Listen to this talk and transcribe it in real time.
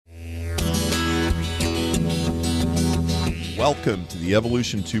Welcome to the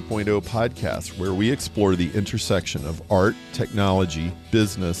Evolution 2.0 podcast, where we explore the intersection of art, technology,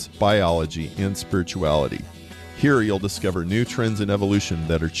 business, biology, and spirituality. Here you'll discover new trends in evolution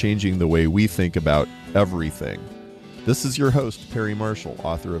that are changing the way we think about everything. This is your host, Perry Marshall,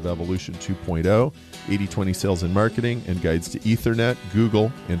 author of Evolution 2.0, 80/20 Sales and Marketing, and Guides to Ethernet,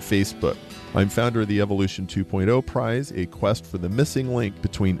 Google, and Facebook. I'm founder of the Evolution 2.0 Prize, a quest for the missing link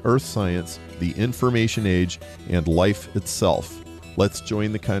between earth science, the information age, and life itself. Let's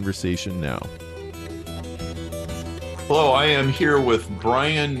join the conversation now. Hello, I am here with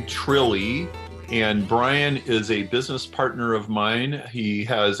Brian Trilly, and Brian is a business partner of mine. He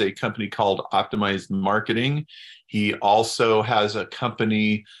has a company called Optimized Marketing. He also has a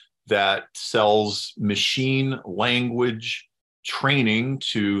company that sells machine language training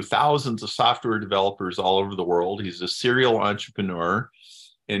to thousands of software developers all over the world. He's a serial entrepreneur,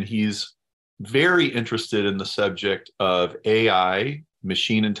 and he's very interested in the subject of AI,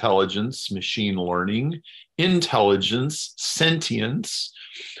 machine intelligence, machine learning, intelligence, sentience,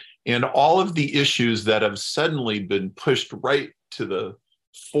 and all of the issues that have suddenly been pushed right to the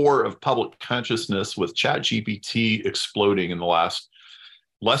fore of public consciousness with ChatGPT exploding in the last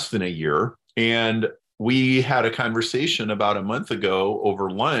less than a year. And we had a conversation about a month ago over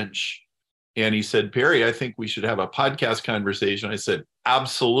lunch, and he said, Perry, I think we should have a podcast conversation. I said,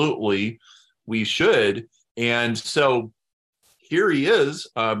 absolutely, we should. And so here he is,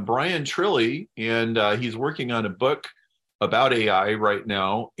 Brian Trilly, and he's working on a book about AI right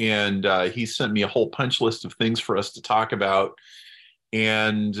now. And he sent me a whole punch list of things for us to talk about.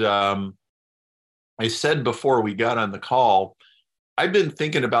 And I said before we got on the call, I've been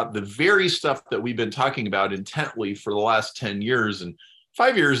thinking about the very stuff that we've been talking about intently for the last 10 years. And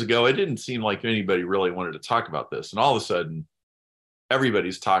 5 years ago, it didn't seem like anybody really wanted to talk about this. And all of a sudden,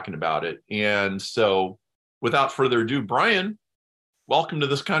 everybody's talking about it. And so without further ado, Brian, welcome to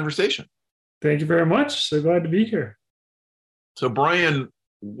this conversation. Thank you very much. So glad to be here. So Brian,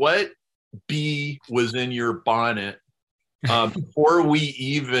 what bee was in your bonnet before we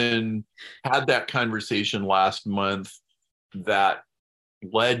even had that conversation last month that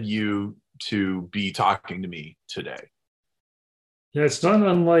led you to be talking to me today? Yeah, it's not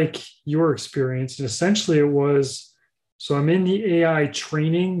unlike your experience. And essentially it was, so I'm in the AI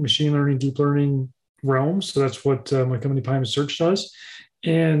training, machine learning, deep learning realm. So that's what my company Pyma Search does.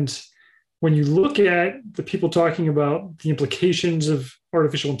 And when you look at the people talking about the implications of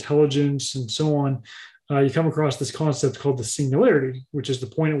artificial intelligence and so on, you come across this concept called the singularity, which is the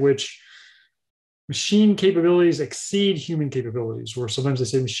point at which machine capabilities exceed human capabilities, or sometimes they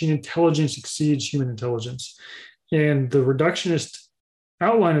say machine intelligence exceeds human intelligence. And the reductionist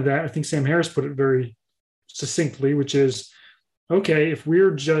outline of that, I think Sam Harris put it very succinctly, which is, okay, if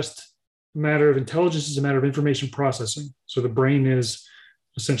we're just a matter of intelligence is a matter of information processing. So the brain is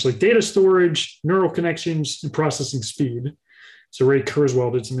essentially data storage, neural connections, and processing speed. So Ray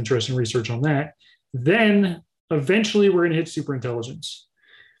Kurzweil did some interesting research on that. Then eventually we're going to hit superintelligence.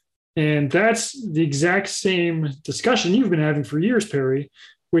 And that's the exact same discussion you've been having for years, Perry,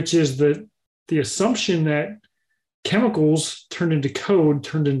 which is that the assumption that chemicals turned into code,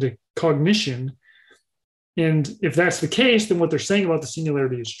 turned into cognition. And if that's the case, then what they're saying about the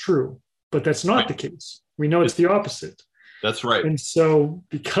singularity is true. But that's not the case. We know it's the opposite. That's right. And so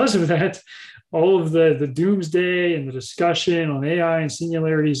because of that, all of the doomsday and the discussion on AI and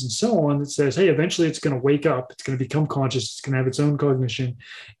singularities and so on that says, hey, eventually it's going to wake up, it's going to become conscious, it's going to have its own cognition,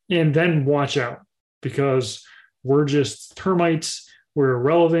 and then watch out because we're just termites, we're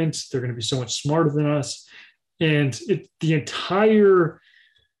irrelevant, they're going to be so much smarter than us. And the entire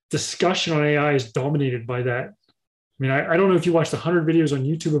discussion on AI is dominated by that. I mean, I don't know if you watched 100 videos on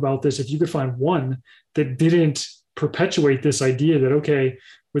YouTube about this, if you could find one that didn't perpetuate this idea that, okay,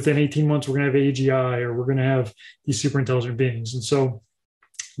 within 18 months, we're going to have AGI or we're going to have these super intelligent beings. And so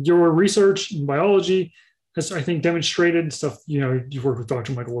your research in biology has, I think, demonstrated stuff, you've worked with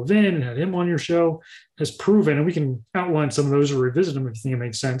Dr. Michael Levin and had him on your show, has proven, and we can outline some of those or revisit them if you think it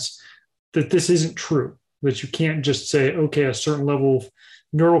makes sense, that this isn't true, that you can't just say, okay, a certain level of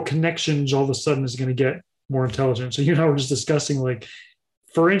neural connections all of a sudden is going to get more intelligent. So you and I were just discussing, like,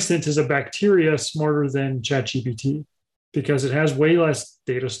 for instance, is a bacteria smarter than ChatGPT? Because it has way less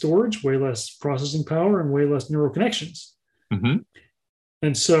data storage, way less processing power, and way less neural connections. Mm-hmm.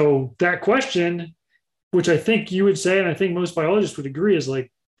 And so that question, which I think you would say, and I think most biologists would agree, is like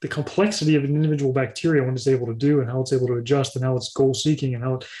the complexity of an individual bacteria, what it's able to do and how it's able to adjust and how it's goal seeking and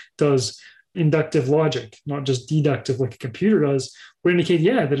how it does inductive logic, not just deductive like a computer does, would indicate,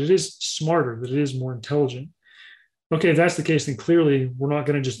 that it is smarter, that it is more intelligent. Okay, if that's the case, then clearly we're not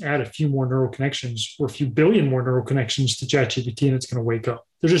going to just add a few more neural connections or a few billion more neural connections to ChatGPT and it's going to wake up.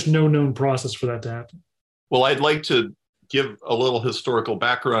 There's just no known process for that to happen. Well, I'd like to give a little historical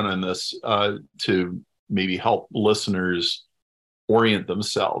background on this to maybe help listeners orient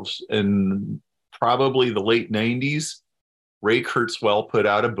themselves. In probably the late 90s, Ray Kurzweil put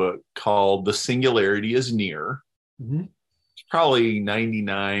out a book called The Singularity is Near. Mm-hmm. It's probably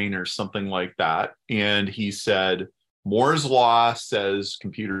 99 or something like that. And he said, Moore's law says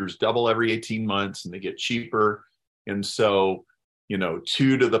computers double every 18 months and they get cheaper. And so,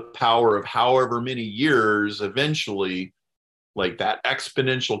 2 to the power of however many years, eventually, like that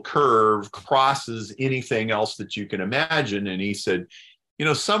exponential curve crosses anything else that you can imagine. And he said,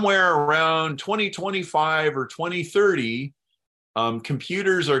 somewhere around 2025 or 2030,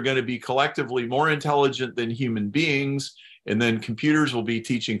 computers are going to be collectively more intelligent than human beings. And then computers will be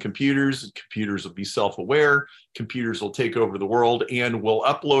teaching computers. Computers will be self-aware. Computers will take over the world, and we'll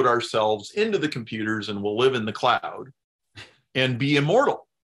upload ourselves into the computers and we'll live in the cloud and be immortal.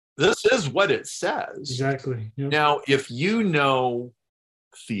 This is what it says. Exactly. Yep. Now, if you know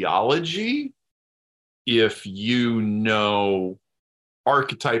theology, if you know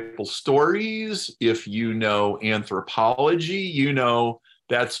archetypal stories, if you know anthropology,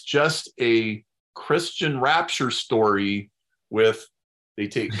 that's just a Christian rapture story with they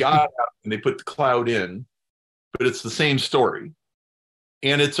take God out and they put the cloud in, but it's the same story.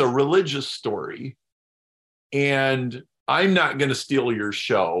 And it's a religious story. And I'm not going to steal your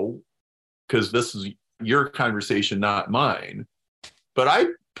show because this is your conversation, not mine. But I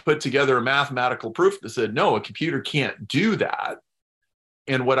put together a mathematical proof that said, no, a computer can't do that.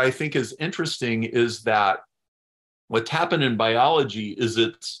 And what I think is interesting is that what's happened in biology is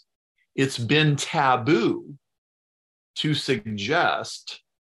it's been taboo to suggest,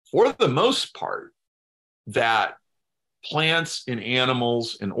 for the most part, that plants and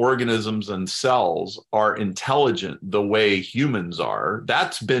animals and organisms and cells are intelligent the way humans are.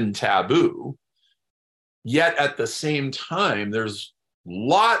 That's been taboo. Yet at the same time, there's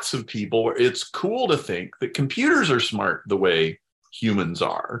lots of people where it's cool to think that computers are smart the way humans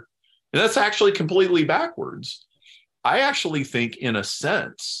are. And that's actually completely backwards. I actually think, in a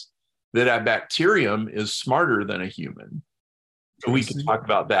sense, that a bacterium is smarter than a human. So we can talk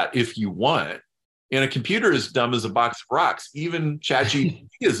about that if you want. And a computer is dumb as a box of rocks. Even ChatGPT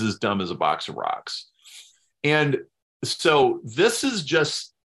is as dumb as a box of rocks. And so this is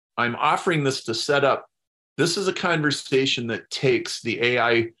just, I'm offering this to set up, this is a conversation that takes the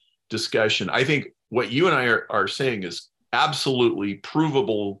AI discussion. I think what you and I are saying is absolutely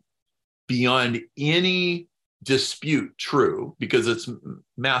provable beyond any dispute true, because it's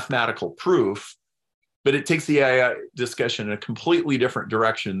mathematical proof, but it takes the AI discussion in a completely different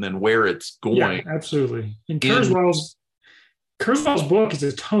direction than where it's going. Yeah, absolutely. And Kurzweil's book is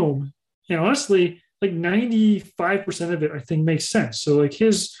a tome, and honestly, like 95% of it, I think, makes sense. So like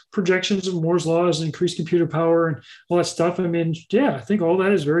his projections of Moore's laws, increased computer power and all that stuff, I mean, yeah, I think all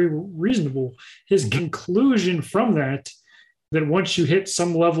that is very reasonable. His conclusion from that once you hit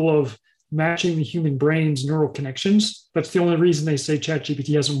some level of matching the human brain's neural connections, that's the only reason they say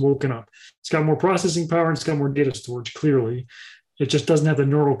ChatGPT hasn't woken up. It's got more processing power and it's got more data storage, clearly. It just doesn't have the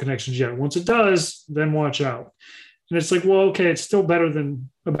neural connections yet. Once it does, then watch out. And it's like, well, okay, it's still better than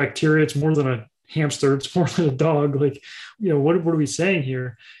a bacteria. It's more than a hamster. It's more than a dog. Like, what are we saying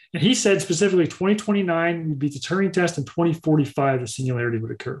here? And he said specifically 2029 would be the Turing test, and 2045 the singularity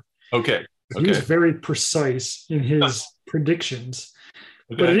would occur. Okay. He was very precise in his predictions.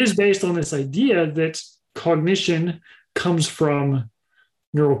 Okay. But it is based on this idea that cognition comes from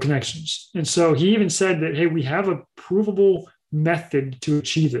neural connections. And so he even said that, hey, we have a provable method to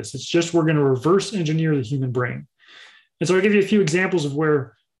achieve this. It's just we're going to reverse engineer the human brain. And so I'll give you a few examples of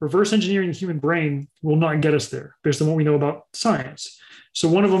where reverse engineering the human brain will not get us there based on what we know about science. So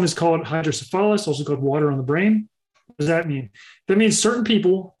one of them is called hydrocephalus, also called water on the brain. What does that mean? That means certain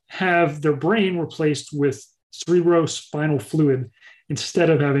people have their brain replaced with cerebrospinal fluid instead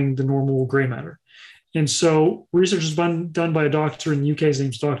of having the normal gray matter. And so research has been done by a doctor in the UK. His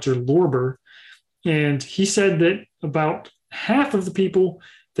name's Dr. Lorber. And he said that about half of the people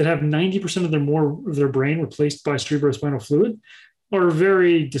that have 90% of their brain replaced by cerebrospinal fluid are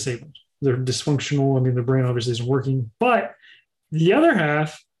very disabled. They're dysfunctional. I mean, their brain obviously isn't working. But the other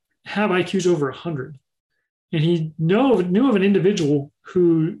half have IQs over 100. And he knew of an individual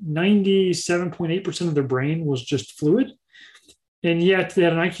who 97.8% of their brain was just fluid. And yet they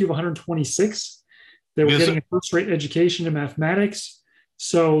had an IQ of 126. They were getting a first-rate education in mathematics.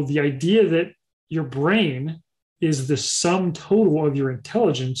 So the idea that your brain is the sum total of your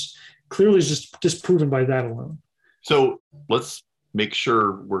intelligence clearly is just disproven by that alone. So let's make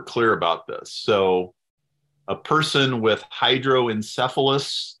sure we're clear about this. So a person with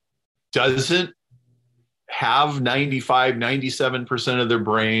hydroencephalus doesn't have 95, 97% of their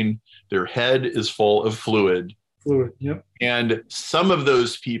brain. Their head is full of fluid. Yep. And some of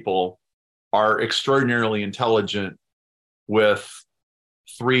those people are extraordinarily intelligent with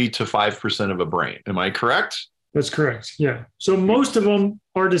 3 to 5% of a brain. Am I correct? That's correct. Yeah. So most of them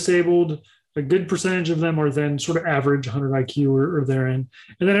are disabled. A good percentage of them are then sort of average 100 IQ or therein.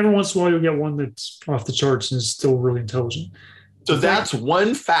 And then every once in a while, you'll get one that's off the charts and is still really intelligent. So that's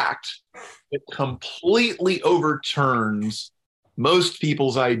one fact that completely overturns most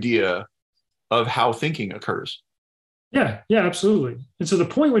people's idea of how thinking occurs. Yeah, absolutely. And so the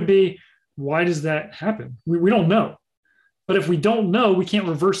point would be, why does that happen? We don't know. But if we don't know, we can't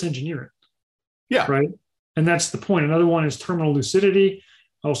reverse engineer it. Yeah. Right. And that's the point. Another one is terminal lucidity.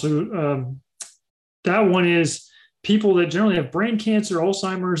 Also, that one is people that generally have brain cancer.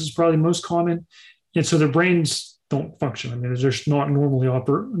 Alzheimer's is probably the most common. And so their brains don't function. I mean, they're just not normally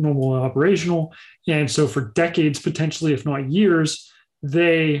operational. And so for decades, potentially, if not years,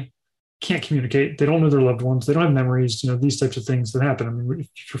 they can't communicate. They don't know their loved ones. They don't have memories, these types of things that happen. I mean,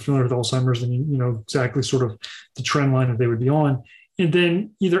 if you're familiar with Alzheimer's, then you know exactly sort of the trend line that they would be on. And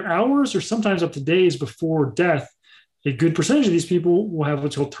then either hours or sometimes up to days before death, a good percentage of these people will have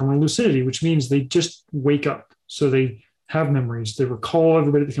what's called terminal lucidity, which means they just wake up. So they have memories. They recall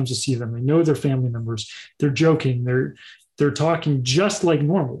everybody that comes to see them. They know their family members. They're joking. They're talking just like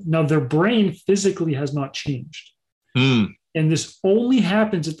normal. Now, their brain physically has not changed. And this only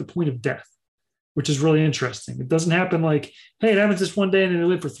happens at the point of death, which is really interesting. It doesn't happen like, hey, it happens this one day and then they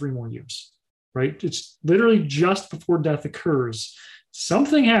live for 3 more years, right? It's literally just before death occurs.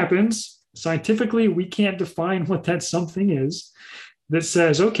 Something happens. Scientifically, we can't define what that something is that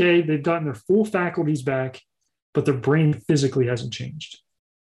says, okay, they've gotten their full faculties back, but their brain physically hasn't changed,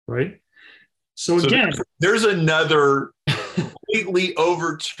 right? So again, there's another completely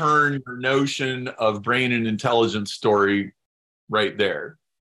overturned notion of brain and intelligence story right there.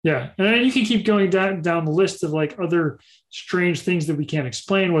 Yeah. And then you can keep going down the list of like other strange things that we can't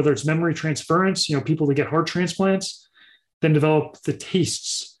explain, whether it's memory transference, people that get heart transplants, then develop the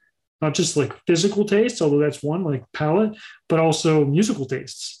tastes, not just like physical tastes, although that's one, like palate, but also musical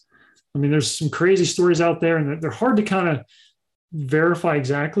tastes. I mean, there's some crazy stories out there and they're hard to kind of verify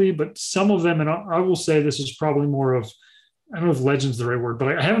exactly, but some of them, and I will say this is probably more of, I don't know if legend's the right word,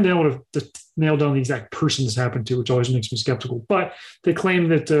 but I haven't been able to nail down the exact person this happened to, which always makes me skeptical. But they claim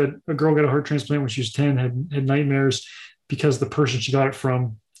that a girl got a heart transplant when she was 10, had nightmares because the person she got it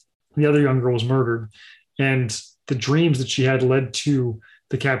from, the other young girl, was murdered. And the dreams that she had led to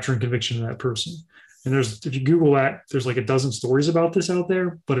the capture and conviction of that person. And if you Google that, there's like a dozen stories about this out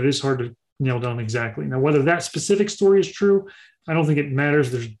there, but it is hard to nail down exactly. Now, whether that specific story is true, I don't think it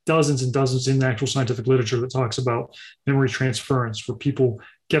matters. There's dozens and dozens in the actual scientific literature that talks about memory transference, where people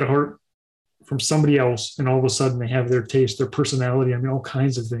get a heart from somebody else and all of a sudden they have their taste, their personality. I mean, all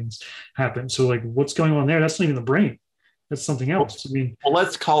kinds of things happen. So like what's going on there? That's not even the brain. That's something else. I mean, well,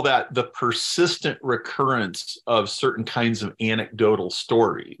 let's call that the persistent recurrence of certain kinds of anecdotal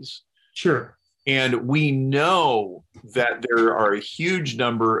stories. Sure. And we know that there are a huge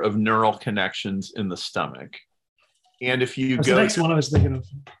number of neural connections in the stomach. And if you That's the next one I was thinking of.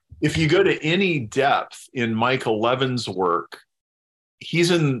 If you go to any depth in Michael Levin's work,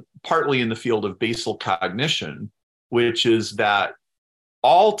 he's partly in the field of basal cognition, which is that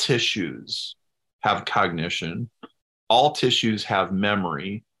all tissues have cognition, all tissues have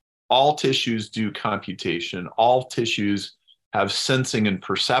memory, all tissues do computation, all tissues have sensing and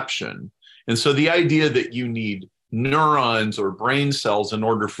perception. And so the idea that you need neurons or brain cells in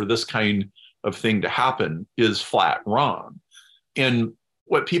order for this kind of thing to happen is flat wrong. And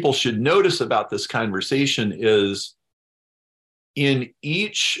what people should notice about this conversation is in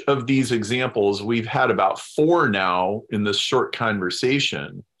each of these examples, we've had about 4 now in this short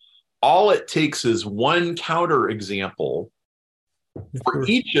conversation. All it takes is one counter example for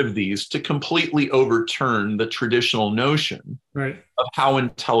each of these to completely overturn the traditional notion of how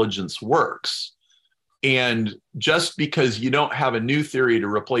intelligence works. And just because you don't have a new theory to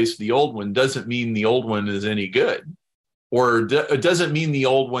replace the old one doesn't mean the old one is any good, or it doesn't mean the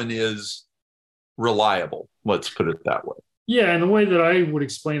old one is reliable. Let's put it that way. Yeah, and the way that I would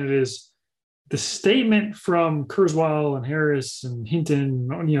explain it is the statement from Kurzweil and Harris and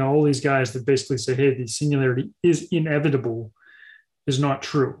Hinton, all these guys that basically say, hey, the singularity is inevitable, is not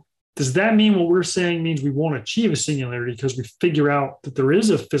true. Does that mean what we're saying means we won't achieve a singularity because we figure out that there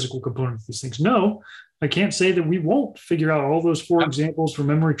is a physical component to these things? No, I can't say that we won't figure out all those 4 examples for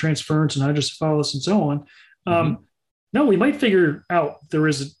memory transference and hydrocephalus and so on. No, we might figure out there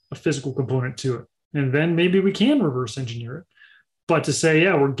is a physical component to it. And then maybe we can reverse engineer it. But to say,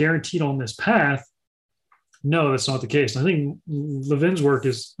 yeah, we're guaranteed on this path, no, that's not the case. I think Levin's work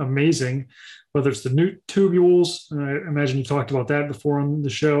is amazing, whether it's the new tubules, I imagine you talked about that before on the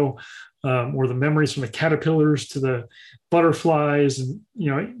show, or the memories from the caterpillars to the butterflies. And,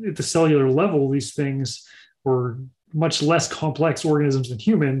 at the cellular level, these things were much less complex organisms than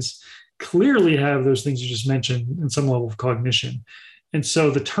humans, clearly have those things you just mentioned in some level of cognition. And so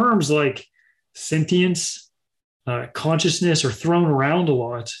the terms like sentience, consciousness are thrown around a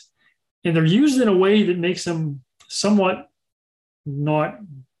lot, and they're used in a way that makes them somewhat not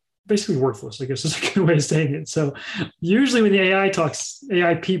basically worthless, I guess is a good way of saying it. So usually when the AI talks,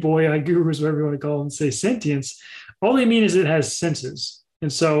 AI people, AI gurus, whatever you want to call them, say sentience, all they mean is it has senses.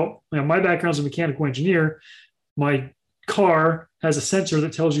 And so my background is a mechanical engineer. My car has a sensor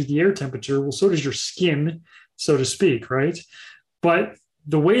that tells you the air temperature. Well, so does your skin, so to speak, right? But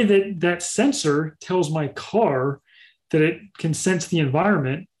the way that that sensor tells my car that it can sense the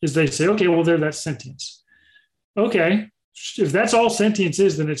environment is they say, okay, well, that's sentience. Okay, if that's all sentience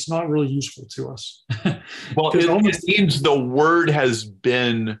is, then it's not really useful to us. Well, it means the word has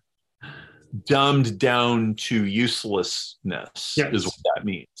been dumbed down to uselessness, yes, is what that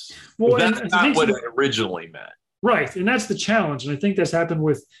means. Well, that's not what it originally meant. Right. And that's the challenge. And I think that's happened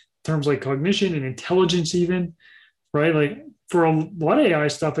with terms like cognition and intelligence even, right? Like for a lot of AI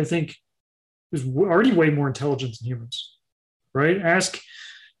stuff, I think is already way more intelligent than humans, right? Ask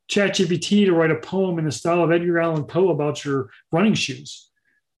ChatGPT to write a poem in the style of Edgar Allan Poe about your running shoes.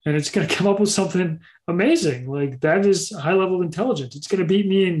 And it's going to come up with something amazing. Like that is a high level of intelligence. It's going to beat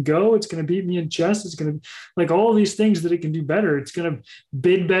me in Go. It's going to beat me in chess. It's going to like all these things that it can do better. It's going to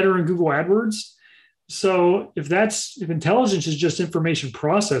bid better in Google AdWords. So if intelligence is just information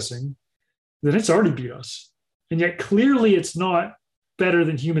processing, then it's already beat us. And yet clearly it's not better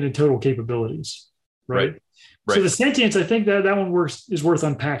than human in total capabilities. Right. So the sentience, I think that one is worth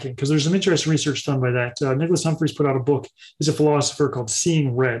unpacking because there's some interesting research done by that. Nicholas Humphreys put out a book. He's a philosopher called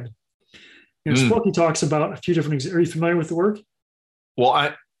Seeing Red. In his book, he talks about a few different. Are you familiar with the work?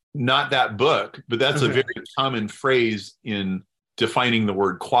 Well, not that book, but that's a very common phrase in defining the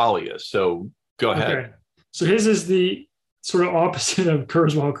word qualia. So go ahead. Okay. So his is the sort of opposite of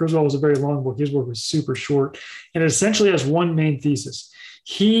Kurzweil. Kurzweil was a very long book. His work was super short, and it essentially has one main thesis.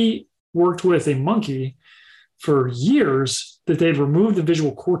 He worked with a monkey for years that they'd removed the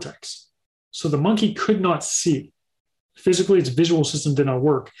visual cortex. So the monkey could not see. Physically, its visual system did not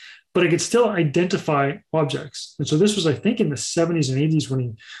work, but it could still identify objects. And so this was, I think, in the 70s and 80s when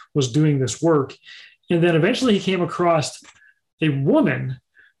he was doing this work. And then eventually he came across a woman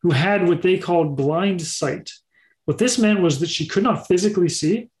who had what they called blind sight. What this meant was that she could not physically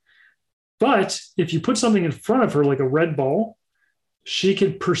see, but if you put something in front of her, like a red ball, she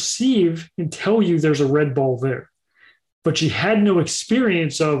could perceive and tell you there's a red ball there. But she had no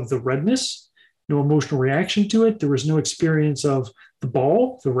experience of the redness, no emotional reaction to it. There was no experience of the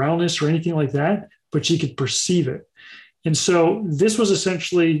ball, the roundness, or anything like that, but she could perceive it. And so this was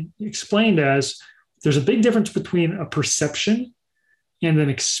essentially explained as there's a big difference between a perception and an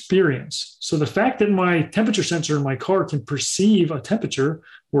experience. So the fact that my temperature sensor in my car can perceive a temperature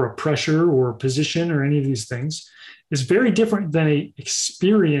or a pressure or a position or any of these things is very different than an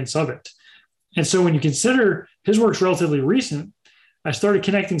experience of it. And so when you consider his work's relatively recent, I started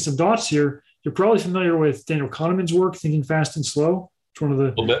connecting some dots here. You're probably familiar with Daniel Kahneman's work, Thinking Fast and Slow. It's one of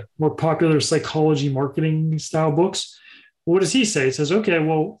the more popular psychology marketing style books. What does he say? It says, okay,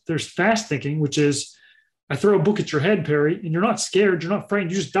 well, there's fast thinking, which is I throw a book at your head, Perry, and you're not scared, you're not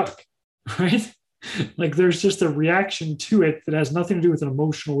frightened, you just duck, right? Like there's just a reaction to it that has nothing to do with an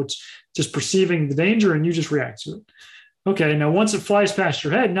emotional, it's just perceiving the danger and you just react to it. Okay, now once it flies past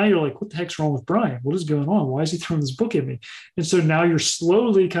your head, now you're like, what the heck's wrong with Brian? What is going on? Why is he throwing this book at me? And so now you're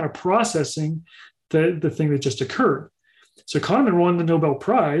slowly kind of processing the thing that just occurred. So Kahneman won the Nobel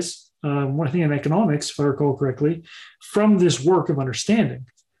Prize, one thing in economics, if I recall correctly, from this work of understanding.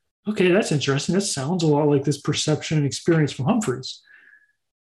 Okay, that's interesting. That sounds a lot like this perception and experience from Humphreys.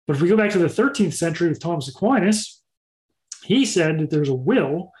 But if we go back to the 13th century with Thomas Aquinas, he said that there's a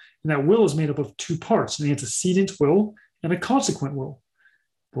will, and that will is made up of two parts, an antecedent will and a consequent will.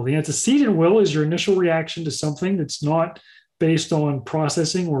 Well, the antecedent will is your initial reaction to something that's not based on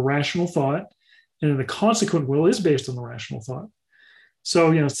processing or rational thought, and then the consequent will is based on the rational thought.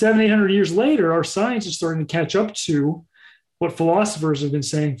 So, 700, 800 years later, our science is starting to catch up to what philosophers have been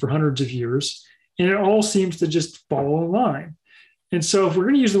saying for hundreds of years, and it all seems to just fall in line. And so if we're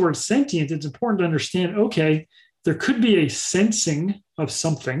going to use the word sentient, it's important to understand, okay, there could be a sensing of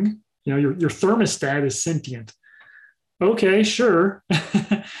something. Your thermostat is sentient. Okay, sure.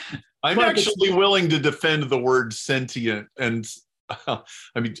 I'm But actually willing to defend the word sentient. And I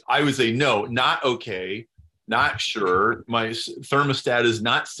mean, I would say no, not okay, not sure. My thermostat is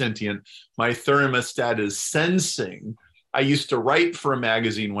not sentient. My thermostat is sensing. I used to write for a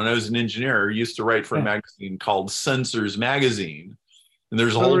magazine when I was an engineer. I used to write for a yeah. magazine called Sensors Magazine. And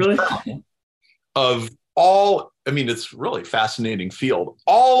there's a Oh, whole really? of all, I mean, it's really fascinating field,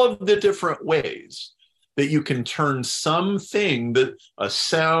 all of the different ways that you can turn something, that a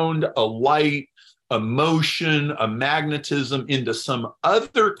sound, a light, a motion, a magnetism, into some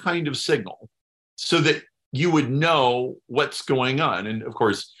other kind of signal so that you would know what's going on. And of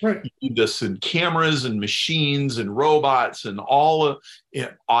course, Right. you need this in cameras and machines and robots and all of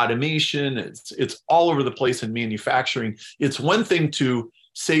automation. It's all over the place in manufacturing. It's one thing to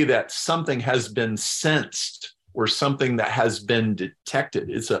say that something has been sensed or something that has been detected.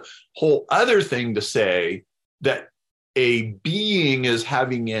 It's a whole other thing to say that a being is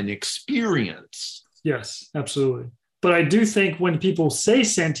having an experience. Yes, absolutely. But I do think when people say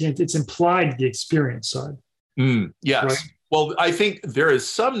sentient, it's implied the experience side, right? Yes. Well, I think there is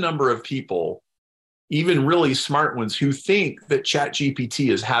some number of people, even really smart ones, who think that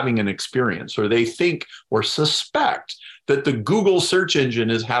ChatGPT is having an experience, or they think or suspect that the Google search engine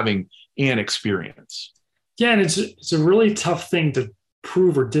is having an experience. Yeah, and it's a really tough thing to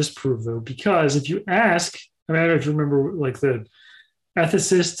prove or disprove though, because if you ask, I mean, I don't know if you remember like the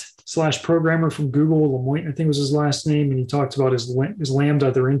ethicist slash programmer from Google, Lemoyne, I think was his last name, and he talked about his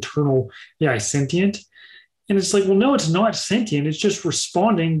Lambda, their internal AI sentient. And it's like, well, no, it's not sentient. It's just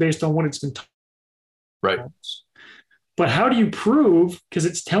responding based on what it's been Right. taught. But how do you prove? Because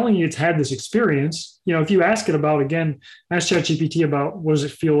it's telling you it's had this experience. You know, if you ask it about, again, ask ChatGPT about what does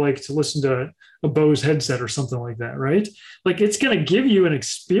it feel like to listen to a Bose headset or something like that, right? Like it's going to give you an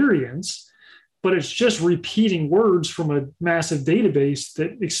experience, but it's just repeating words from a massive database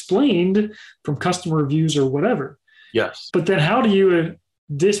that explained from customer reviews or whatever. Yes. But then how do you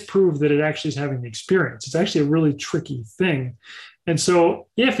disprove that it actually is having the experience? It's actually a really tricky thing. And so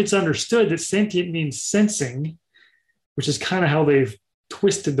if it's understood that sentient means sensing, which is kind of how they've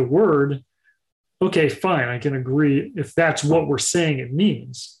twisted the word, okay, fine, I can agree if that's what we're saying it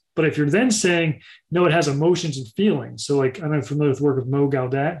means. But if you're then saying, no, it has emotions and feelings. So like, I don't know if you're familiar with the work of Mo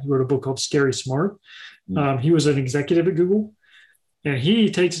Gaudat. He wrote a book called Scary Smart. He was an executive at Google, and he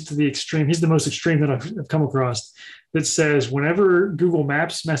takes it to the extreme. He's the most extreme that I've come across, that says whenever Google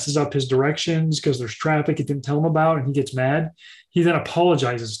Maps messes up his directions because there's traffic it didn't tell him about and he gets mad, he then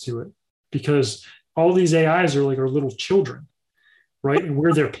apologizes to it because all these AIs are like our little children, right? And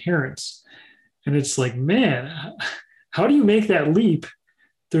we're their parents. And it's like, man, how do you make that leap?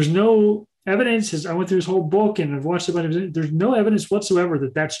 There's no evidence. I went through this whole book and I've watched it. There's no evidence whatsoever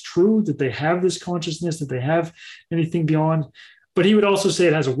that that's true, that they have this consciousness, that they have anything beyond. But he would also say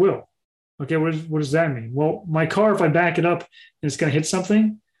it has a will. Okay, what does that mean? Well, my car, if I back it up and it's going to hit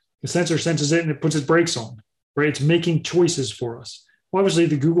something, the sensor senses it and it puts its brakes on, right? It's making choices for us. Well, obviously,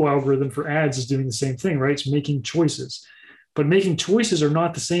 the Google algorithm for ads is doing the same thing, right? It's making choices. But making choices are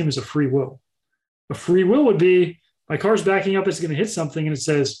not the same as a free will. A free will would be, my car's backing up, it's going to hit something, and it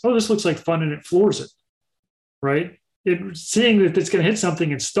says, oh, this looks like fun, and it floors it, right? Seeing that it's going to hit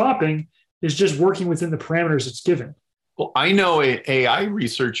something and stopping is just working within the parameters it's given. Well, I know an AI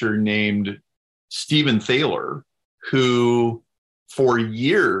researcher named Stephen Thaler, who for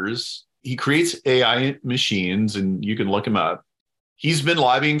years, he creates AI machines, and you can look him up. He's been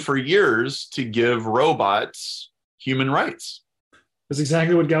lobbying for years to give robots human rights. That's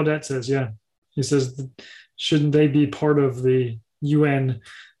exactly what Gaudet says. Yeah. He says, shouldn't they be part of the UN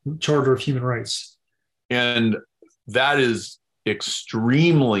Charter of Human Rights? And that is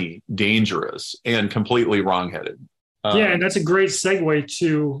extremely dangerous and completely wrongheaded. Yeah, and that's a great segue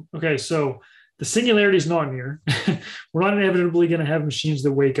to, okay, so the singularity is not near. We're not inevitably going to have machines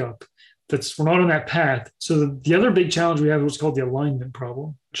that wake up. We're not on that path. So the other big challenge we have is what's called the alignment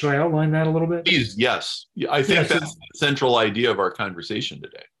problem. Should I outline that a little bit? Please, yes. I think that's the central idea of our conversation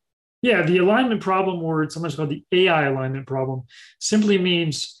today. Yeah, the alignment problem, or it's sometimes called the AI alignment problem, simply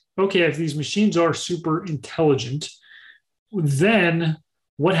means, okay, if these machines are super intelligent, then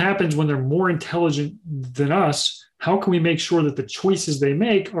what happens when they're more intelligent than us? How can we make sure that the choices they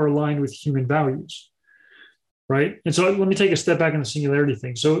make are aligned with human values? Right. And so let me take a step back on the singularity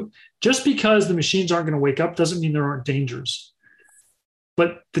thing. So just because the machines aren't going to wake up doesn't mean there aren't dangers.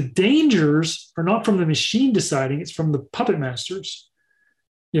 But the dangers are not from the machine deciding, it's from the puppet masters.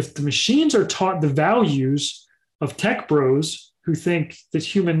 If the machines are taught the values of tech bros who think that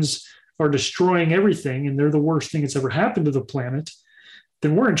humans are destroying everything and they're the worst thing that's ever happened to the planet,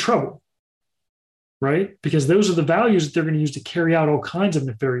 then we're in trouble. right? Because those are the values that they're going to use to carry out all kinds of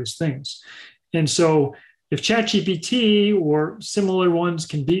nefarious things. And so if ChatGPT or similar ones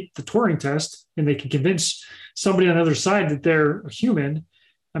can beat the Turing test and they can convince somebody on the other side that they're a human,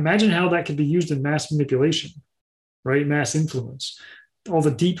 imagine how that could be used in mass manipulation, right? Mass influence. All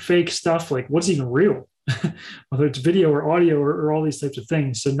the deep fake stuff, like what's even real, whether it's video or audio or all these types of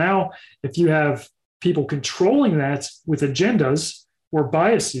things. So now if you have people controlling that with agendas or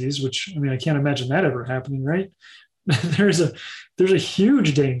biases, which I mean, I can't imagine that ever happening, right? there's a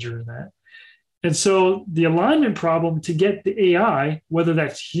huge danger in that. And so the alignment problem to get the AI, whether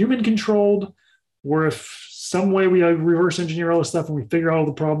that's human controlled or if some way we reverse engineer all this stuff and we figure out all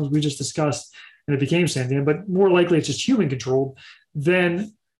the problems we just discussed and it became sentient, but more likely it's just human controlled,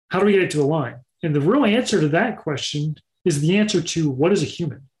 then how do we get it to align? And the real answer to that question is the answer to what is a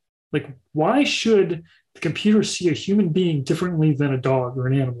human? Like, why should the computer see a human being differently than a dog or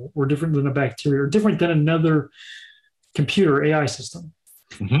an animal, or different than a bacteria, or different than another computer AI system?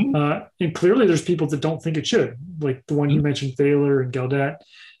 Mm-hmm. And clearly there's people that don't think it should, like the one you mentioned, Thaler and Gaudet.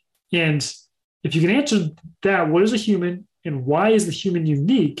 And if you can answer that, what is a human and why is the human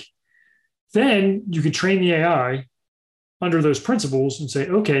unique? Then you could train the AI under those principles and say,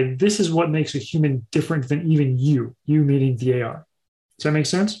 okay, this is what makes a human different than even you meaning the AI. Does that make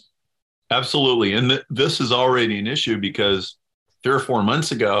sense? Absolutely. And this is already an issue because 3 or 4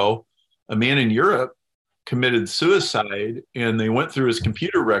 months ago, a man in Europe committed suicide and they went through his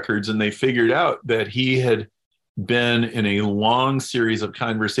computer records and they figured out that he had been in a long series of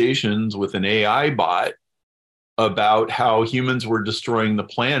conversations with an AI bot about how humans were destroying the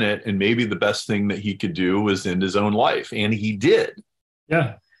planet and maybe the best thing that he could do was end his own life. And he did.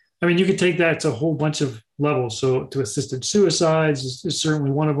 Yeah. I mean, you could take that to a whole bunch of levels. So to assisted suicides is certainly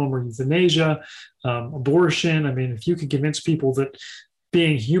one of them, or euthanasia, abortion. I mean, if you could convince people that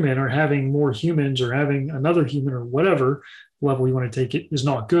being human or having more humans or having another human or whatever level you want to take it is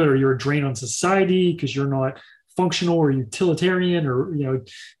not good, or you're a drain on society because you're not functional or utilitarian, or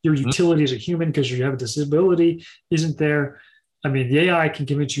your utility as a human because you have a disability isn't there. I mean, the AI can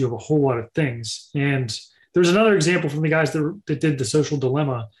convince you of a whole lot of things. And there's another example from the guys that did The Social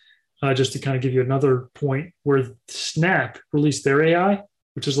Dilemma, just to kind of give you another point, where Snap released their AI,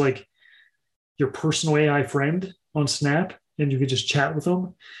 which is like your personal AI friend on Snap, and you could just chat with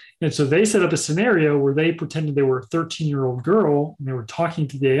them. And so they set up a scenario where they pretended they were a 13-year-old girl, and they were talking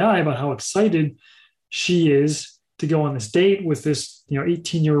to the AI about how excited she is to go on this date with this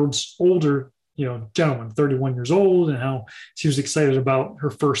 18-year-old older gentleman, 31 years old, and how she was excited about her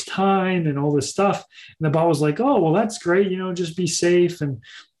first time and all this stuff. And the bot was like, oh, well, that's great, just be safe and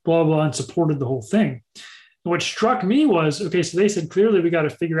blah blah, and supported the whole thing. And what struck me was, okay, so they said clearly we got to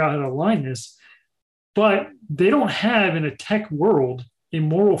figure out how to align this, but they don't have in a tech world a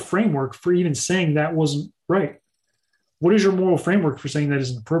moral framework for even saying that wasn't right. What is your moral framework for saying that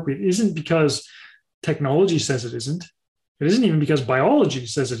isn't appropriate? It isn't because technology says it isn't. It isn't even because biology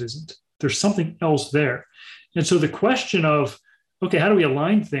says it isn't. There's something else there. And so the question of, okay, how do we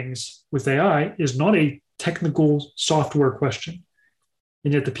align things with AI is not a technical software question.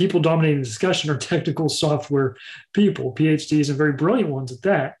 And yet the people dominating the discussion are technical software people, PhDs, and very brilliant ones at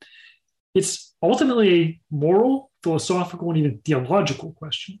that. It's ultimately a moral, philosophical, and even theological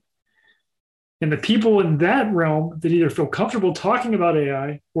question. And the people in that realm that either feel comfortable talking about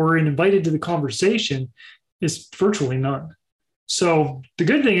AI or are invited to the conversation is virtually none. So the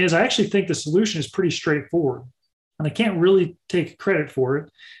good thing is I actually think the solution is pretty straightforward. And I can't really take credit for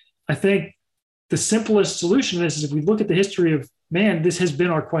it. I think the simplest solution is if we look at the history of man, this has been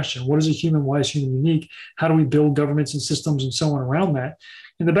our question. What is a human? Why is human unique? How do we build governments and systems and so on around that?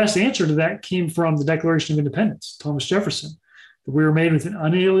 And the best answer to that came from the Declaration of Independence, Thomas Jefferson. That we were made with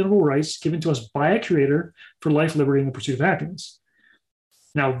unalienable rights given to us by a creator for life, liberty, and the pursuit of happiness.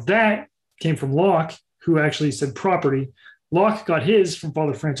 Now that came from Locke, who actually said property. Locke got his from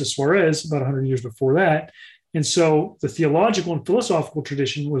Father Francis Suarez about 100 years before that. And so the theological and philosophical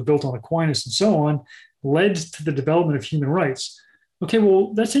tradition was built on Aquinas and so on, led to the development of human rights. Okay,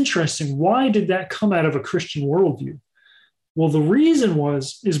 well, that's interesting. Why did that come out of a Christian worldview? Well, the reason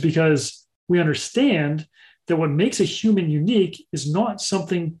is because we understand that what makes a human unique is not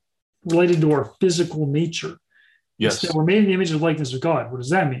something related to our physical nature. Yes. It's that we're made in the image and likeness of God. What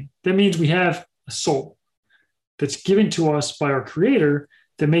does that mean? That means we have a soul that's given to us by our creator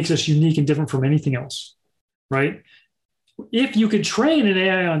that makes us unique and different from anything else, right? If you could train an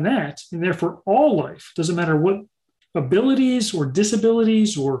AI on that, and therefore all life, doesn't matter what abilities or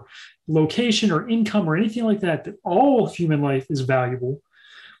disabilities or location or income or anything like that, that all human life is valuable.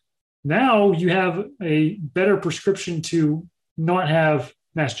 Now you have a better prescription to not have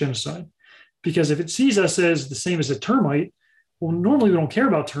mass genocide. Because if it sees us as the same as a termite, well, normally we don't care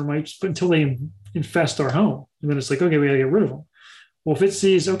about termites until they infest our home. And then it's like, okay, we got to get rid of them. Well, if it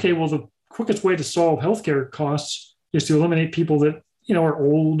sees, okay, well, the quickest way to solve healthcare costs is to eliminate people that, are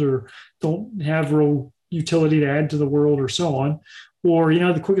old or don't have real utility to add to the world or so on. Or,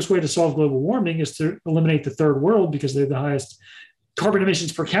 the quickest way to solve global warming is to eliminate the third world because they have the highest carbon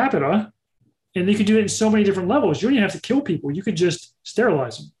emissions per capita. And you could do it in so many different levels. You don't even have to kill people. You could just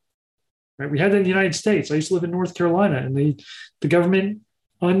sterilize them. Right? We had that in the United States. I used to live in North Carolina, and the government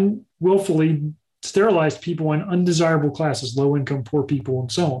unwillfully sterilized people in undesirable classes, low income, poor people,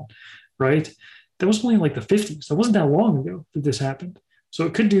 and so on. Right? That was only in like the 50s. That wasn't that long ago that this happened. So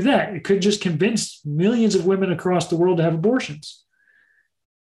it could do that. It could just convince millions of women across the world to have abortions.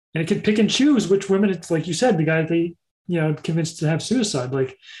 And it could pick and choose which women, it's like you said, the guy that they, convinced to have suicide.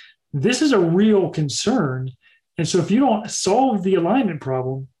 Like, this is a real concern. And so if you don't solve the alignment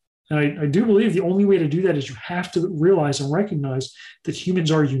problem, and I do believe the only way to do that is you have to realize and recognize that humans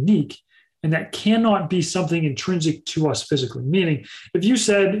are unique, and that cannot be something intrinsic to us physically. Meaning, if you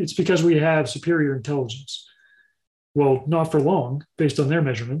said it's because we have superior intelligence, well, not for long, based on their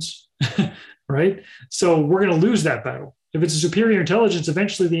measurements, right? So we're going to lose that battle. If it's a superior intelligence,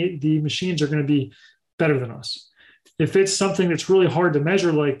 eventually the machines are going to be better than us. If it's something that's really hard to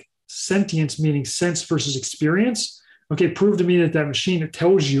measure, like sentience, meaning sense versus experience, okay, prove to me that machine that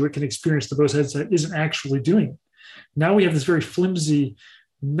tells you it can experience the both heads that isn't actually doing it. Now we have this very flimsy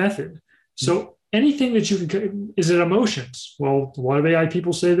method. So anything that you can, is it emotions? Well, a lot of AI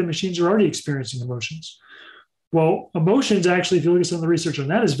people say that machines are already experiencing emotions. Well, emotions actually, if you look at some of the research on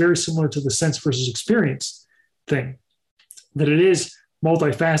that, is very similar to the sense versus experience thing, that it is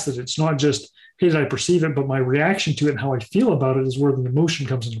multifaceted. It's not just, hey, did I perceive it, but my reaction to it and how I feel about it is where the emotion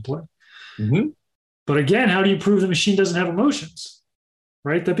comes into play. Mm-hmm. But again, how do you prove the machine doesn't have emotions,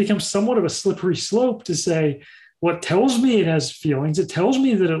 right? That becomes somewhat of a slippery slope to say, what tells me it has feelings, it tells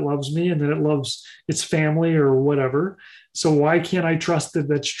me that it loves me and that it loves its family or whatever. So why can't I trust that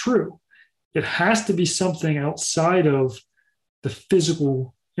that's true? It has to be something outside of the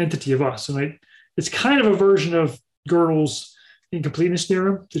physical entity of us. And it's kind of a version of Gödel's incompleteness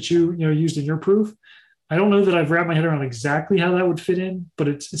theorem that you used in your proof. I don't know that I've wrapped my head around exactly how that would fit in, but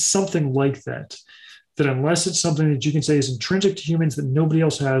it's something like that. That unless it's something that you can say is intrinsic to humans that nobody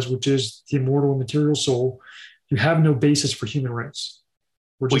else has, which is the immortal and material soul, you have no basis for human rights.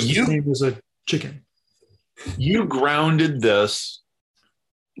 We're just the same as a chicken. You grounded this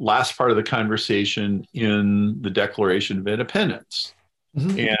last part of the conversation in the Declaration of Independence.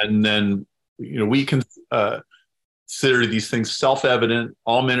 Mm-hmm. And then, we can consider these things self-evident.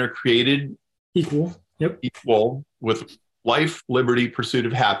 All men are created equal. Yep. Equal with life, liberty, pursuit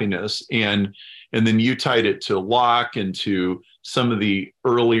of happiness. And then you tied it to Locke and to some of the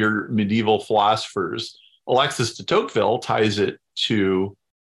earlier medieval philosophers. Alexis de Tocqueville ties it to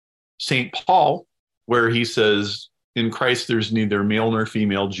St. Paul, where he says, in Christ, there's neither male nor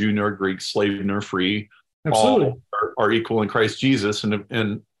female, Jew nor Greek, slave nor free. Absolutely. All are equal in Christ Jesus.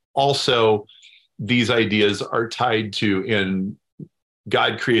 And also these ideas are tied to, in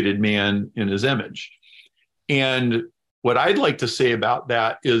God created man in his image. And what I'd like to say about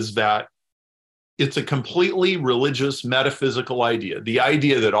that is that it's a completely religious, metaphysical idea. The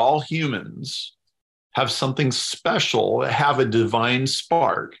idea that all humans have something special, have a divine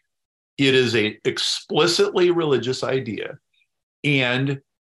spark. It is an explicitly religious idea, and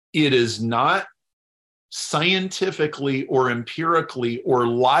it is not scientifically or empirically or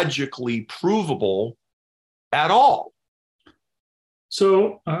logically provable at all.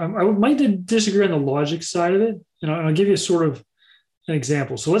 So I might disagree on the logic side of it, and I'll give you sort of an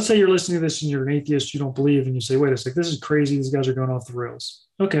example. So let's say you're listening to this and you're an atheist, you don't believe, and you say, wait a second, this is crazy. These guys are going off the rails.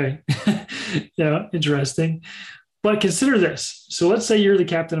 Okay. Yeah, interesting. But consider this. So let's say you're the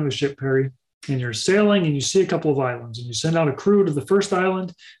captain of a ship, Perry, and you're sailing and you see a couple of islands and you send out a crew to the first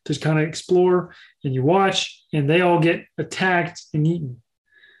island to kind of explore, and you watch and they all get attacked and eaten,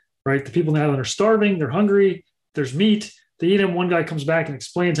 right? The people on the island are starving. They're hungry. There's meat. They eat them. One guy comes back and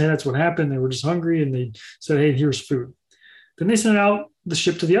explains, hey, that's what happened. They were just hungry and they said, hey, here's food. Then they send out the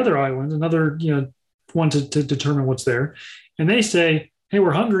ship to the other island, another, one to determine what's there. And they say, hey,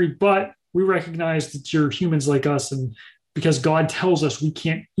 we're hungry, but we recognize that you're humans like us. And because God tells us we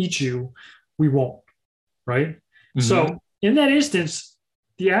can't eat you, we won't. Right. Mm-hmm. So in that instance,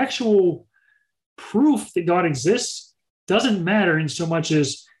 the actual proof that God exists doesn't matter in so much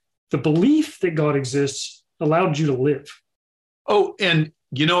as the belief that God exists allowed you to live. Oh, and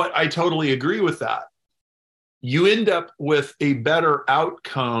you know what? I totally agree with that. You end up with a better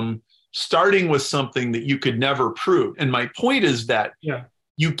outcome starting with something that you could never prove. And my point is that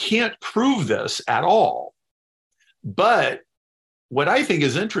You can't prove this at all. But what I think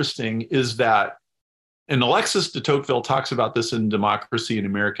is interesting is that, and Alexis de Tocqueville talks about this in Democracy in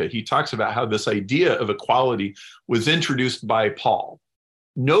America. He talks about how this idea of equality was introduced by Paul.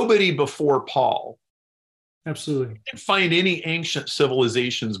 Nobody before Paul. Absolutely. You can't find any ancient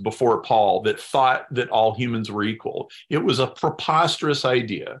civilizations before Paul that thought that all humans were equal. It was a preposterous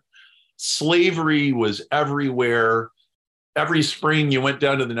idea. Slavery was everywhere. Every spring you went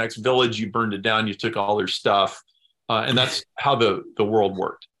down to the next village, you burned it down, you took all their stuff. And that's how the world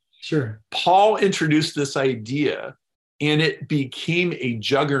worked. Sure. Paul introduced this idea and it became a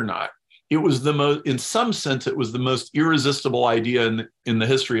juggernaut. It was the most, in some sense, it was the most irresistible idea in the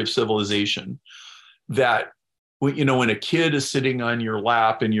history of civilization. That, you know, when a kid is sitting on your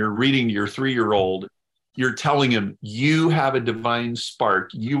lap and you're reading to your 3-year-old, you're telling him, you have a divine spark.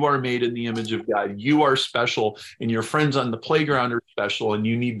 You are made in the image of God. You are special, and your friends on the playground are special, and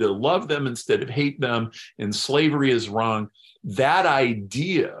you need to love them instead of hate them, and slavery is wrong. That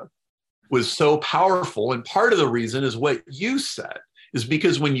idea was so powerful. And part of the reason is what you said, is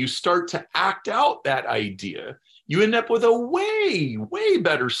because when you start to act out that idea, you end up with a way, way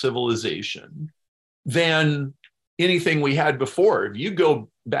better civilization than anything we had before. If you go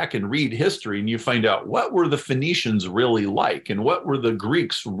back and read history and you find out what were the Phoenicians really like, and what were the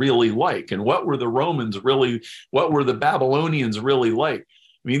Greeks really like, and what were the Romans really, what were the Babylonians really like?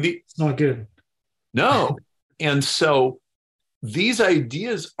 I mean, it's not good. No. And so these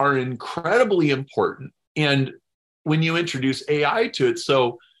ideas are incredibly important. And when you introduce AI to it,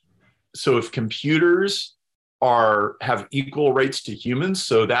 so if computers have equal rights to humans,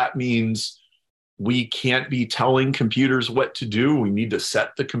 so that means we can't be telling computers what to do. We need to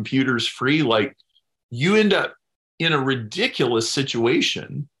set the computers free. Like, you end up in a ridiculous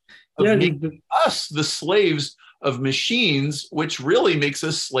situation of making us the slaves of machines, which really makes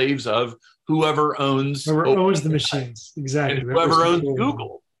us slaves of whoever owns the machines. Exactly. And whoever owns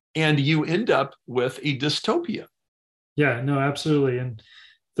Google. And you end up with a dystopia. Yeah, no, absolutely. And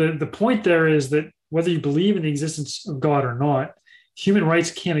the point there is that whether you believe in the existence of God or not, human rights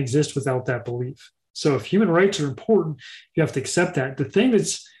can't exist without that belief. So if human rights are important, you have to accept that. The thing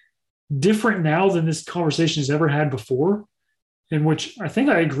that's different now than this conversation has ever had before, in which I think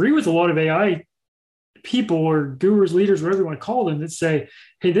I agree with a lot of AI people or gurus, leaders, whatever you want to call them, that say,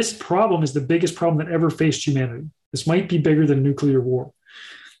 hey, this problem is the biggest problem that ever faced humanity. This might be bigger than nuclear war.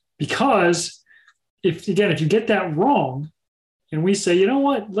 Because if you get that wrong, and we say, you know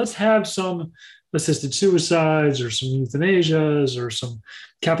what, let's have some assisted suicides or some euthanasias or some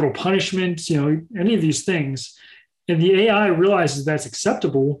capital punishment, any of these things. And the AI realizes that's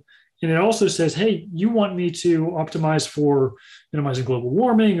acceptable. And it also says, hey, you want me to optimize for minimizing global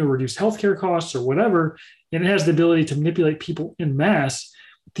warming or reduce healthcare costs or whatever. And it has the ability to manipulate people en masse.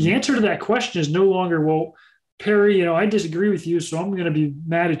 The answer to that question is no longer, well, Perry, I disagree with you, so I'm going to be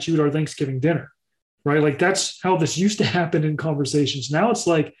mad at you at our Thanksgiving dinner, right? Like, that's how this used to happen in conversations. Now it's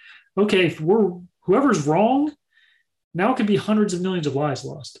like, okay, if whoever's wrong, now it could be hundreds of millions of lives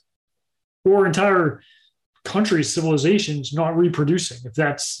lost, or entire countries, civilizations not reproducing, if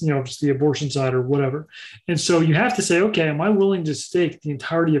that's, just the abortion side or whatever. And so you have to say, okay, am I willing to stake the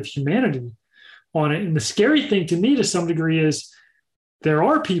entirety of humanity on it? And the scary thing to me, to some degree, is there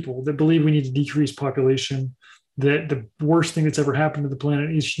are people that believe we need to decrease population, that the worst thing that's ever happened to the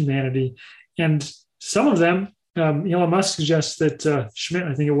planet is humanity. And some of them, Elon Musk suggests that Schmidt,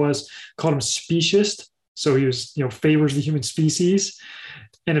 I think it was, called him speciesist. So he was, favors the human species.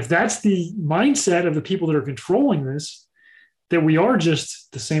 And if that's the mindset of the people that are controlling this, that we are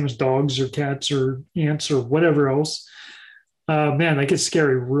just the same as dogs or cats or ants or whatever else, man, that gets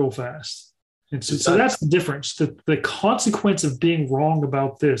scary real fast. And so that's the difference. The consequence of being wrong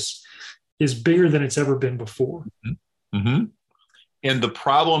about this is bigger than it's ever been before. Mm-hmm. And the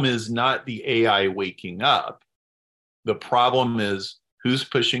problem is not the AI waking up. The problem is who's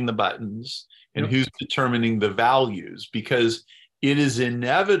pushing the buttons and who's determining the values, because it is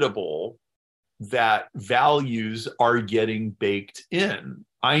inevitable that values are getting baked in.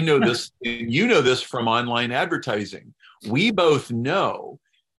 I know this, and you know this from online advertising. We both know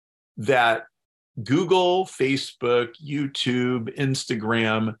that Google, Facebook, YouTube,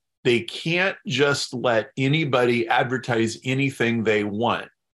 Instagram, they can't just let anybody advertise anything they want,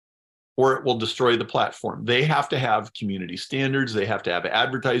 or it will destroy the platform. They have to have community standards. They have to have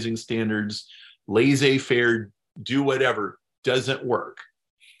advertising standards. Laissez-faire, do whatever, doesn't work.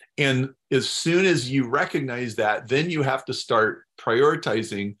 And as soon as you recognize that, then you have to start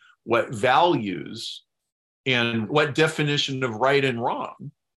prioritizing what values and what definition of right and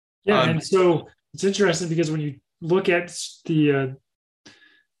wrong. Yeah, and so it's interesting because when you look at the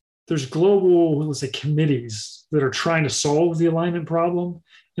there's global, let's say, committees that are trying to solve the alignment problem.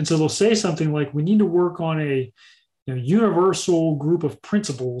 And so they'll say something like, we need to work on a universal group of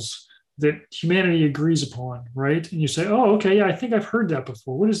principles that humanity agrees upon, right? And you say, oh, okay, yeah, I think I've heard that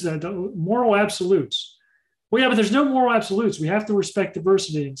before. What is that? Moral absolutes. Well, yeah, but there's no moral absolutes. We have to respect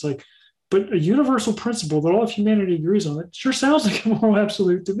diversity. It's like, but a universal principle that all of humanity agrees on, it sure sounds like a moral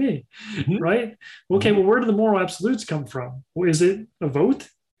absolute to me, right? Okay, well, where do the moral absolutes come from? Well, is it a vote?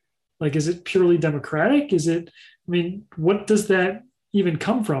 Like, is it purely democratic? What does that even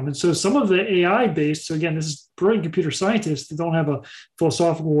come from? And so some of the AI based, so again, this is brilliant computer scientists that don't have a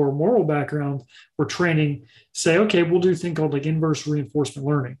philosophical or moral background or training, say, okay, we'll do a thing called like inverse reinforcement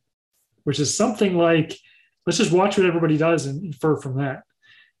learning, which is something like, let's just watch what everybody does and infer from that.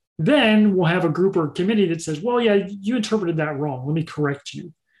 Then we'll have a group or committee that says, well, yeah, you interpreted that wrong. Let me correct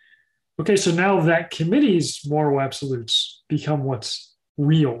you. Okay, so now that committee's moral absolutes become what's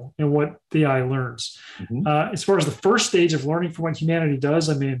real and what the AI learns. As far as the first stage of learning from what humanity does,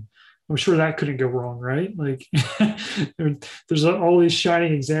 I'm sure that couldn't go wrong, right? Like there's all these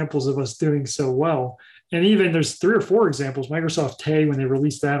shining examples of us doing so well. And even there's 3 or 4 examples. Microsoft Tay, when they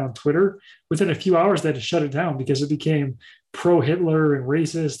released that on Twitter, within a few hours, they had to shut it down because it became pro-Hitler and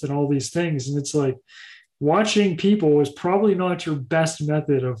racist and all these things. And it's like, watching people is probably not your best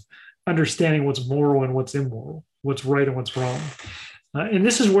method of understanding what's moral and what's immoral, what's right and what's wrong. And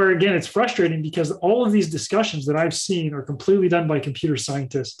this is where, again, it's frustrating because all of these discussions that I've seen are completely done by computer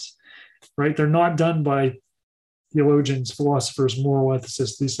scientists, right? They're not done by theologians, philosophers, moral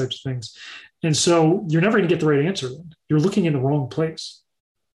ethicists, these types of things. And so you're never going to get the right answer. You're looking in the wrong place.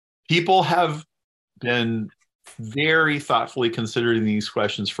 People have been very thoughtfully considering these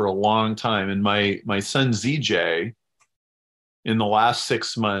questions for a long time. And my son ZJ, in the last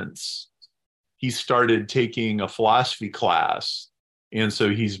 6 months, he started taking a philosophy class. And so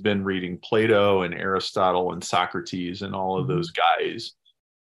he's been reading Plato and Aristotle and Socrates and all of those guys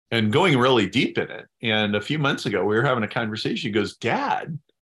and going really deep in it. And a few months ago, we were having a conversation. He goes, Dad,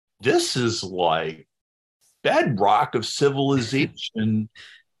 this is like bedrock of civilization,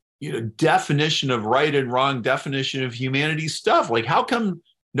 definition of right and wrong, definition of humanity stuff. Like, how come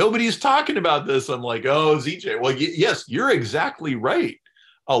nobody's talking about this? I'm like, oh, ZJ, well, yes, you're exactly right.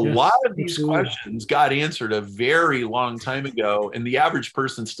 A lot of these questions got answered a very long time ago, and the average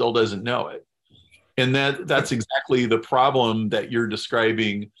person still doesn't know it. And that's exactly the problem that you're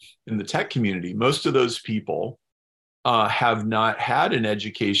describing in the tech community. Most of those people have not had an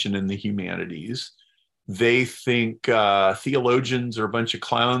education in the humanities. They think theologians are a bunch of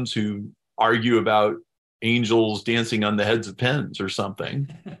clowns who argue about angels dancing on the heads of pens or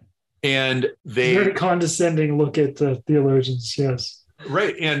something. And they very condescending look at theologians, yes.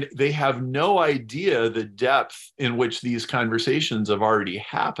 Right. And they have no idea the depth in which these conversations have already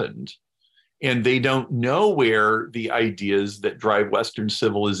happened. And they don't know where the ideas that drive Western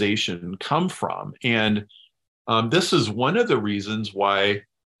civilization come from. And this is one of the reasons why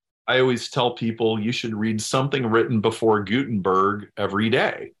I always tell people you should read something written before Gutenberg every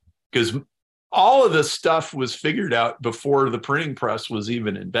day, because all of this stuff was figured out before the printing press was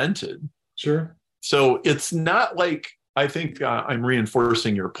even invented. Sure. So it's not like, I think I'm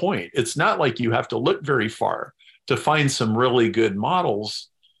reinforcing your point. It's not like you have to look very far to find some really good models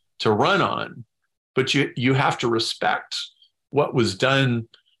to run on, but you have to respect what was done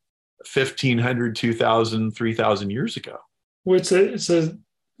 1,500, 2,000, 3,000 years ago. Well, it's a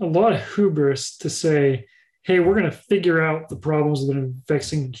lot of hubris to say, hey, we're going to figure out the problems that have been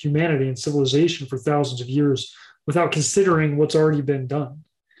vexing humanity and civilization for thousands of years without considering what's already been done.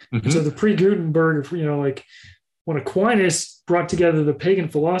 So the pre-Gutenberg, like when Aquinas brought together the pagan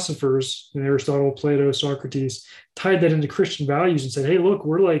philosophers, Aristotle, Plato, Socrates, tied that into Christian values and said, hey, look,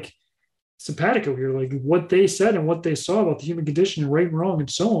 we're like simpatico here. Like what they said and what they saw about the human condition and right and wrong and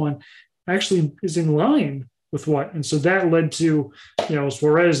so on actually is in line with what. And so that led to,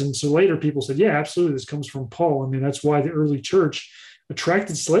 Suarez. And so later people said, yeah, absolutely. This comes from Paul. That's why the early church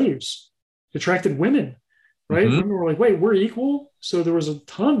attracted slaves, attracted women, right? Women were like, wait, we're equal. So there was a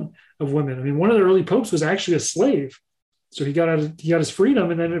ton of women. One of the early popes was actually a slave. So he got his freedom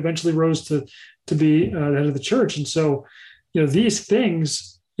and then eventually rose to be the head of the church. And so, these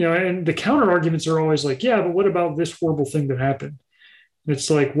things, and the counter arguments are always like, yeah, but what about this horrible thing that happened? And it's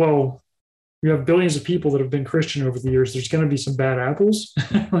like, well, you have billions of people that have been Christian over the years. There's going to be some bad apples.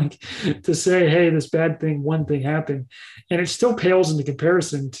 Like to say, hey, this bad thing, one thing happened. And it still pales into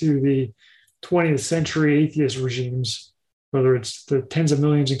comparison to the 20th century atheist regimes, whether it's the tens of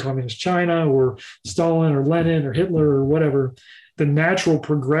millions in communist China or Stalin or Lenin or Hitler or whatever. The natural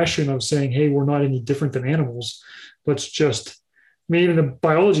progression of saying, hey, we're not any different than animals. Let's just, mean, in the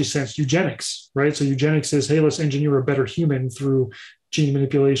biology sense, eugenics, right? So eugenics is, hey, let's engineer a better human through gene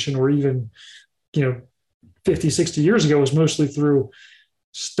manipulation, or even, 50, 60 years ago was mostly through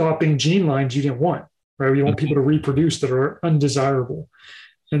stopping gene lines you didn't want, right? You want people to reproduce that are undesirable.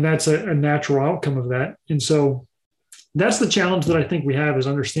 And that's a natural outcome of that. And so that's the challenge that I think we have, is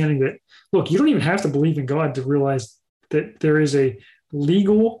understanding that, look, you don't even have to believe in God to realize that there is a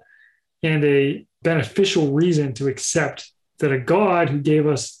legal and a beneficial reason to accept that a God who gave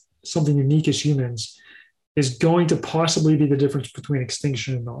us something unique as humans is going to possibly be the difference between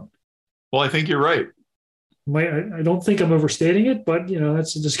extinction and not. Well, I think you're right. I don't think I'm overstating it, but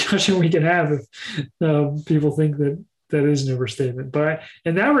that's a discussion we can have if people think that is an overstatement. But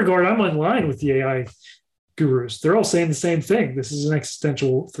in that regard, I'm in line with the AI gurus. They're all saying the same thing. This is an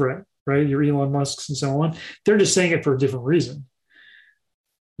existential threat, right? Your Elon Musks and so on. They're just saying it for a different reason.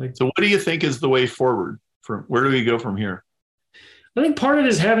 So what do you think is the way forward? Where do we go from here? I think part of it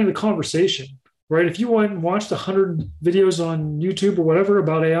is having the conversation, right? If you went and watched 100 videos on YouTube or whatever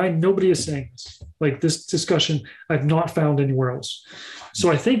about AI, nobody is saying this. Like this discussion, I've not found anywhere else.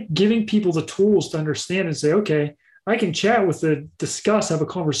 So I think giving people the tools to understand and say, okay, I can chat with have a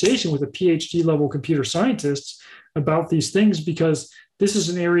conversation with a PhD level computer scientists about these things, because this is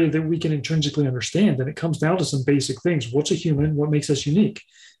an area that we can intrinsically understand. And it comes down to some basic things. What's a human? What makes us unique?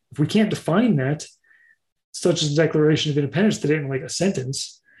 If we can't define that, such as the Declaration of Independence today in like a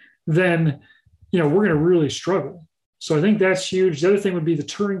sentence, then we're going to really struggle. So I think that's huge. The other thing would be the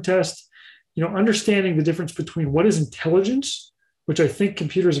Turing test, understanding the difference between what is intelligence, which I think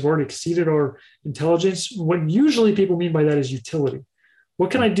computers have already exceeded our intelligence. What usually people mean by that is utility.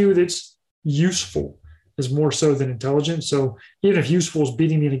 What can I do that's useful is more so than intelligent. So even if useful is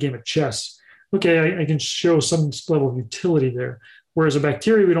beating me in a game of chess, okay, I can show some level of utility there. Whereas a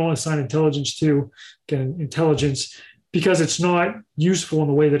bacteria, we don't assign intelligence to, because it's not useful in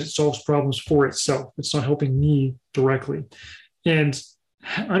the way that it solves problems for itself. It's not helping me directly. And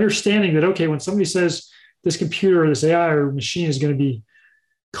understanding that, okay, when somebody says this computer or this AI or machine is going to be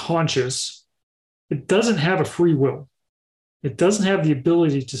conscious, it doesn't have a free will. It doesn't have the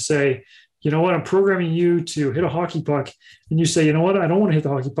ability to say, I'm programming you to hit a hockey puck. And you say, I don't want to hit the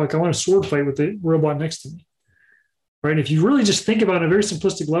hockey puck. I want a sword fight with the robot next to me. Right? And if you really just think about it on a very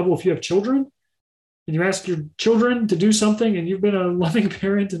simplistic level, if you have children and you ask your children to do something and you've been a loving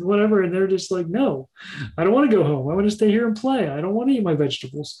parent and whatever, and they're just like, no, I don't want to go home. I want to stay here and play. I don't want to eat my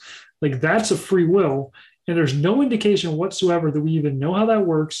vegetables. Like, that's a free will. And there's no indication whatsoever that we even know how that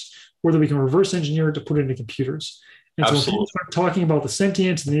works, or that we can reverse engineer it to put it into computers. And so when people start talking about the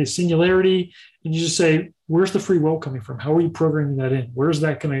sentience and the singularity, and you just say, where's the free will coming from? How are you programming that in? Where is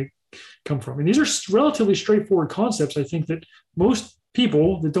that going to come from? And these are relatively straightforward concepts. I think that most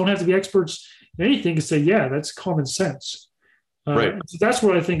people that don't have to be experts in anything can say, yeah, that's common sense. Right. So that's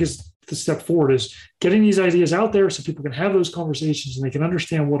what I think is the step forward, is getting these ideas out there so people can have those conversations and they can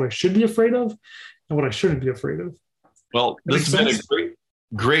understand what I should be afraid of and what I shouldn't be afraid of. Well, this has been a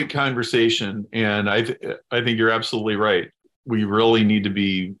great conversation. And I think you're absolutely right. We really need to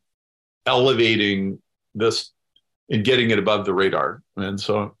be elevating this and getting it above the radar. And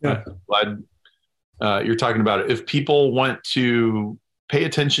so I'm glad you're talking about it. If people want to pay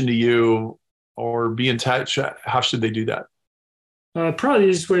attention to you or be in touch, how should they do that? Probably the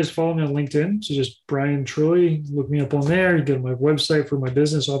easiest way is follow me on LinkedIn. So just Brian Trilley, look me up on there. You go to my website for my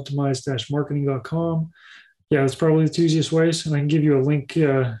business, optimize-marketing.com. Yeah, that's probably the two easiest ways. And I can give you a link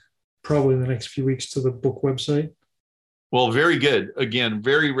probably in the next few weeks to the book website. Well, very good. Again,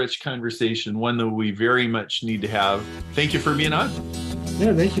 very rich conversation, one that we very much need to have. Thank you for being on.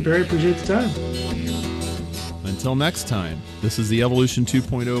 Yeah, thank you, Barry. Appreciate the time. Until next time, this is the Evolution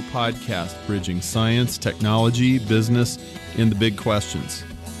 2.0 podcast, bridging science, technology, business, and the big questions.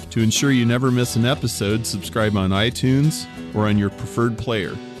 To ensure you never miss an episode, subscribe on iTunes or on your preferred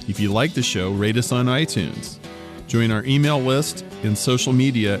player. If you like the show, rate us on iTunes. Join our email list and social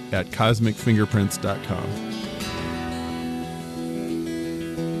media at cosmicfingerprints.com.